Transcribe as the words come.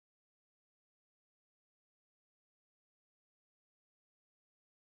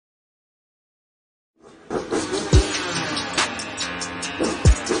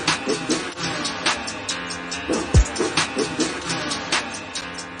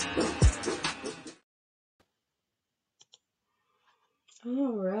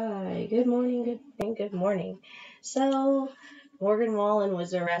good morning, good morning, good morning. So, Morgan Wallen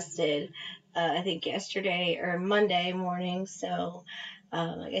was arrested, I think yesterday or Monday morning. So,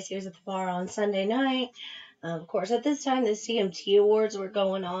 I guess he was at the bar on Sunday night. Of course, at this time, the CMT Awards were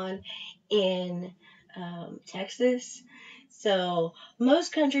going on in Texas. So,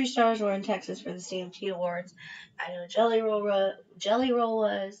 most country stars were in Texas for the CMT Awards. I know Jelly Roll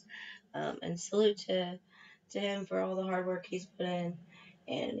was, and salute to him for all the hard work he's put in,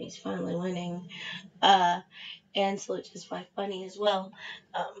 and he's finally winning. Uh, and salute to his wife Bunny as well.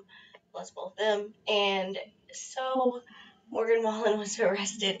 Um, bless both of them. And so Morgan Wallen was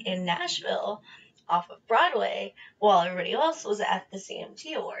arrested in Nashville off of Broadway while everybody else was at the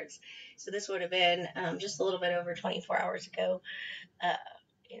CMT Awards. So this would have been just a little bit over 24 hours ago, uh,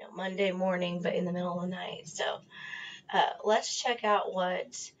 Monday morning, but in the middle of the night. So let's check out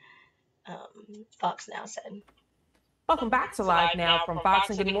what Fox Now said. Welcome back to Live Now from Fox,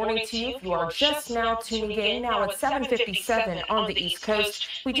 and good morning to you. If you are just now tuning in, now it's 7:57 on the East Coast.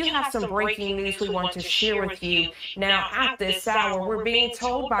 We do have some breaking news we want to share with you. Now, at this hour, we're being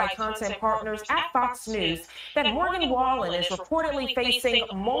told by content partners at Fox News that Morgan Wallen is reportedly facing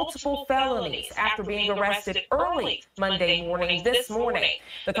multiple felonies after being arrested early Monday morning this morning.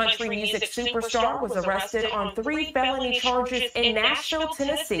 The country music superstar was arrested on 3 felony charges in Nashville,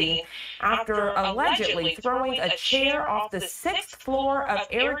 Tennessee, after allegedly throwing a chair off the 6th floor of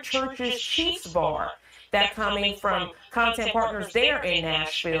Eric Church's Chiefs Bar. That coming from content partners there in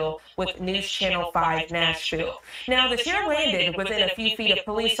Nashville with News Channel 5 Nashville. Now, the chair landed within a few feet of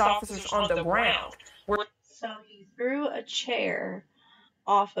police officers on the ground. So he threw a chair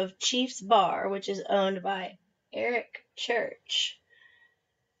off of Chiefs Bar, which is owned by Eric Church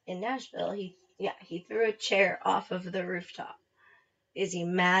in Nashville. He threw a chair off of the rooftop. Is he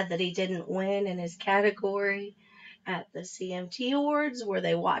mad that he didn't win in his category at the CMT Awards? Were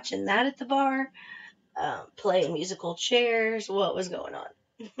they watching that at the bar? Playing musical chairs? What was going on?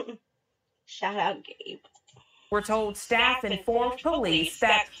 Shout out Gabe. We're told staff informed police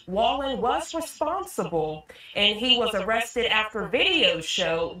that Wallen was responsible, and he was arrested after videos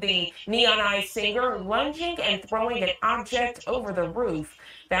show the Neon Eyes singer lunging and throwing an object over the roof.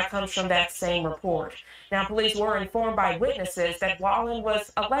 That comes from that same report. Now, police were informed by witnesses that Wallen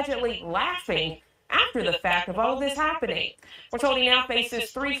was allegedly laughing after the fact of all of this happening. We're told he now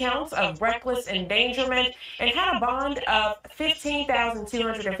faces 3 counts of reckless endangerment and had a bond of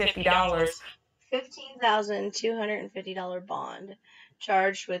 $15,250. $15,250 bond,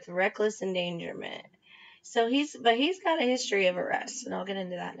 charged with reckless endangerment. So he's got a history of arrests, and I'll get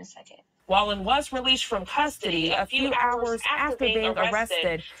into that in a second. Wallen was released from custody a few hours after being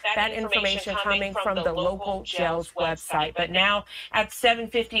arrested. That information coming from the local jail's website. But now at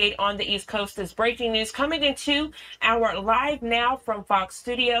 7:58 on the East Coast is breaking news coming into our Live Now from Fox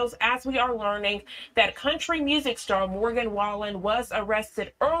Studios, as we are learning that country music star Morgan Wallen was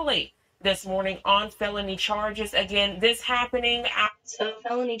arrested early this morning on felony charges. Again, this happening. So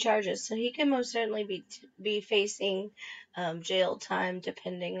felony charges. So he can most certainly be facing jail time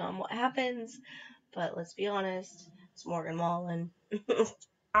depending on what happens. But let's be honest, it's Morgan Wallen.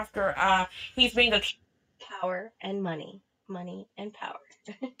 After he's being power and money and power.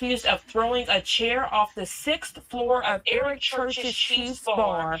 Accused of throwing a chair off the 6th floor of Eric Church's Chiefs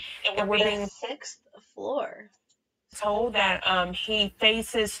Bar, and we're being 6th floor. Told that he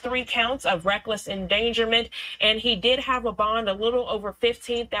faces 3 counts of reckless endangerment, and he did have a bond a little over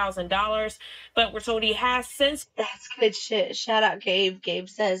 $15,000, but we're told he has since. That's good shit. Shout out Gabe. Gabe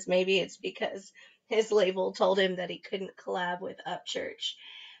says maybe it's because his label told him that he couldn't collab with Upchurch.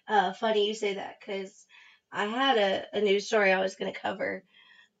 Funny you say that, because I had a news story I was going to cover.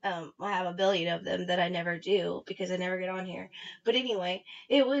 I have a billion of them that I never do because I never get on here. But anyway,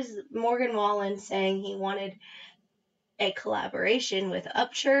 it was Morgan Wallen saying he wanted a collaboration with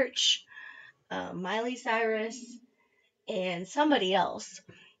Upchurch, Miley Cyrus, and somebody else.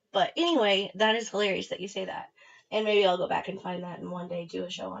 But anyway, that is hilarious that you say that. And maybe I'll go back and find that and one day do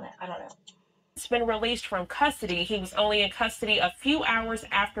a show on it. I don't know. It's been released from custody. He was only in custody a few hours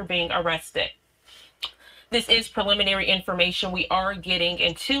after being arrested. This is preliminary information we are getting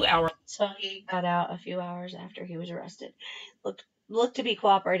in 2 hours. So he got out a few hours after he was arrested. Looked to be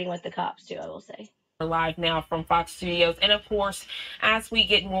cooperating with the cops too, I will say. Live Now from Fox Studios, and of course, as we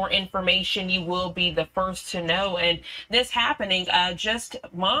get more information, you will be the first to know. And this happening just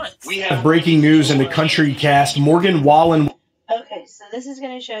months. We have breaking news in the country cast. Morgan Wallen. Okay, so this is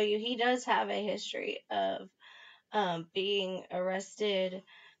going to show you he does have a history of being arrested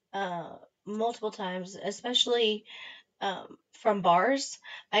multiple times, especially from bars.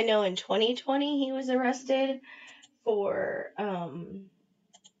 I know in 2020 he was arrested for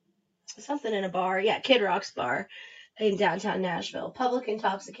something in a bar. Yeah, Kid Rock's bar in downtown Nashville. Public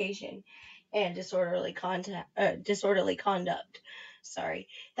intoxication and disorderly conduct. Sorry,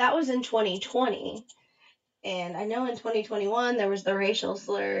 that was in 2020, and I know in 2021 there was the racial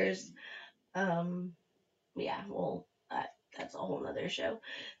slurs. Yeah, well, that's a whole nother show.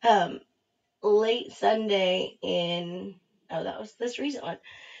 Um, Late Sunday in that was this recent one.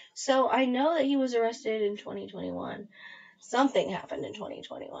 So I know that he was arrested in 2021. Something happened in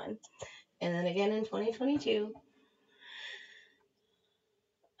 2021, and then again in 2022.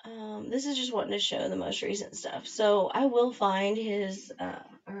 This is just wanting to show the most recent stuff. So I will find his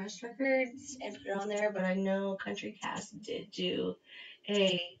arrest records and put it on there, but I know Country Cast did do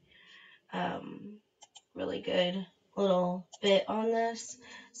a um, really good little bit on this.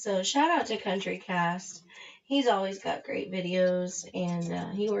 So shout out to Country Cast. He's always got great videos,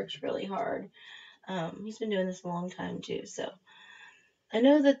 and he works really hard. He's been doing this a long time too. So I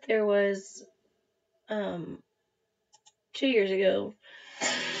know that there was 2 years ago.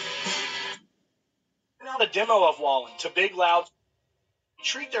 Now the demo of Wallen to Big Loud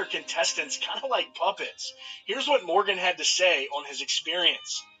treat their contestants kind of like puppets. Here's what Morgan had to say on his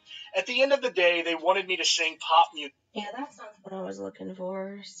experience. At the end of the day, they wanted me to sing pop music. Yeah, that's not what I was looking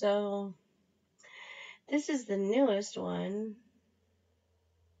for. So this is the newest one.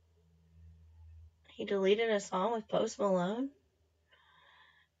 He deleted a song with Post Malone.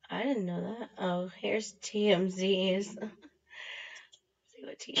 I didn't know that. Oh, here's TMZ's. See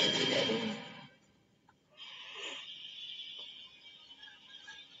what TMZ did.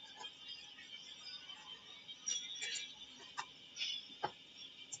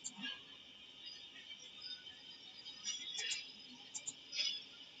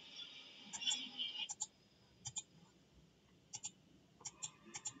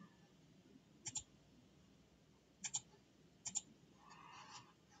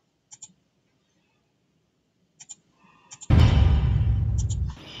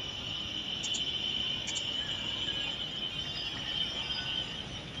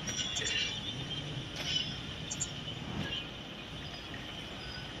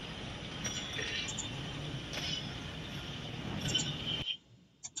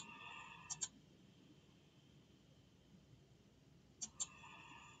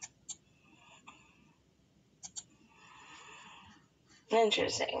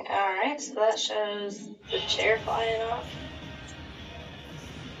 Interesting. Alright, so that shows the chair flying off.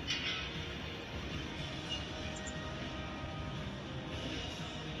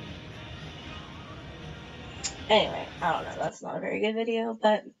 Anyway, I don't know. That's not a very good video,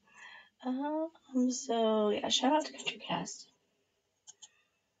 but so yeah, shout out to Country Cast.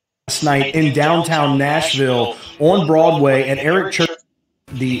 Last night in downtown Nashville on Broadway at Eric Church,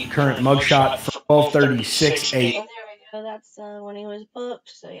 the current mugshot from 12:36 a.m. And there we go. That's when he was booked.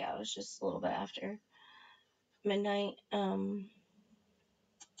 So yeah, it was just a little bit after midnight.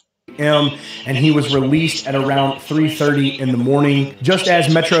 And he was released at around 3:30 in the morning. Just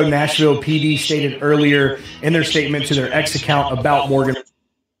as Metro Nashville PD stated earlier in their statement to their X account about Morgan.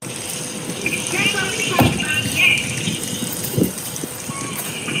 I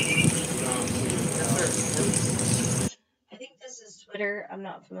think this is Twitter. I'm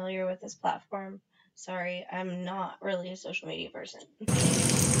not familiar with this platform. Sorry, I'm not really a social media person.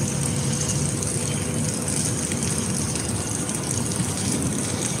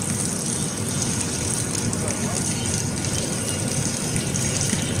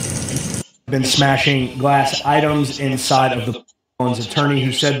 Been smashing glass items inside of the Wallen's attorney,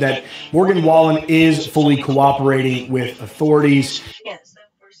 who said that Morgan Wallen is fully cooperating with authorities. Yes,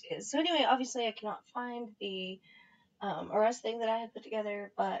 of course he is. So anyway, obviously I cannot find the arrest thing that I had put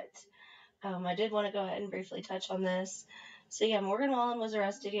together, but I did want to go ahead and briefly touch on this. So yeah, Morgan Wallen was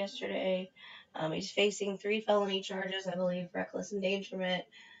arrested yesterday. He's facing 3 felony charges, I believe: reckless endangerment,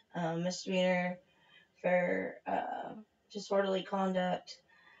 misdemeanor for disorderly conduct.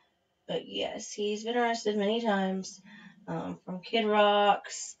 But yes, he's been arrested many times, from Kid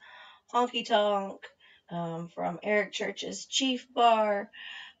Rock's Honky Tonk, from Eric Church's Chief Bar.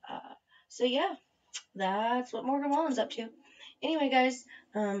 So yeah, that's what Morgan Wallen's up to. Anyway, guys,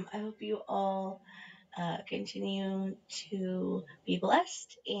 I hope you all continue to be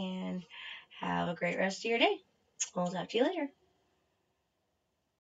blessed and have a great rest of your day. We'll talk to you later.